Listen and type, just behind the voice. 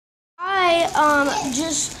I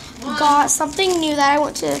just got something new that I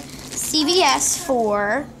went to CVS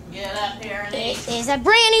for. Get up here and eat. It is a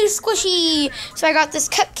brand new squishy. So I got this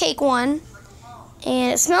cupcake one,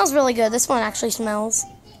 and it smells really good. This one actually smells.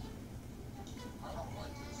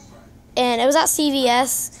 And it was at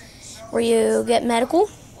CVS where you get medical.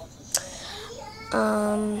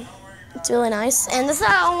 It's really nice. And this is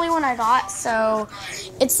the only one I got, so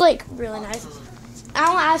it's like really nice.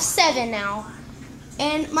 I have 7 now.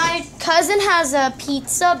 And my cousin has a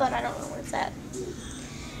pizza, but I don't know where it's at.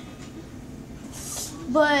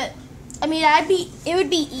 But I mean, it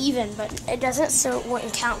would be even, but it doesn't, so it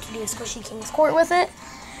wouldn't count to do a Squishy King's Court with it.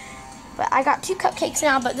 But I got 2 cupcakes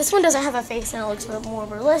now, but this one doesn't have a face and it looks a bit more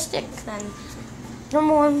realistic than the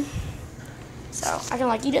normal one. So I can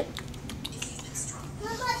like eat it.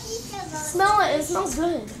 Smell it. It smells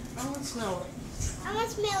good. I want to smell it. I want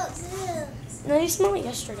to smell it too. No, you smelled it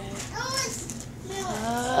yesterday. I want to smell it.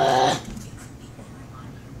 Uh,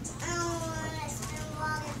 I don't want to smell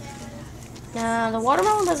watermelon. nah, the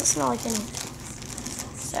watermelon doesn't smell like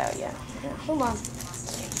anything. So yeah, hold on.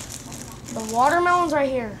 The watermelon's right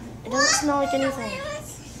here. It doesn't smell like anything.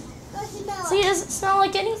 See, it doesn't smell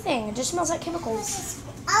like anything. It just smells like chemicals.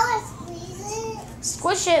 I want to squeeze it.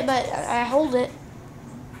 Squish it, but I hold it.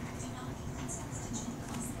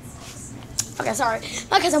 Okay, sorry.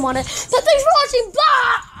 My cousin wanted. But thanks for watching.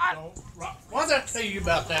 Bye! What did I tell you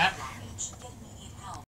about that?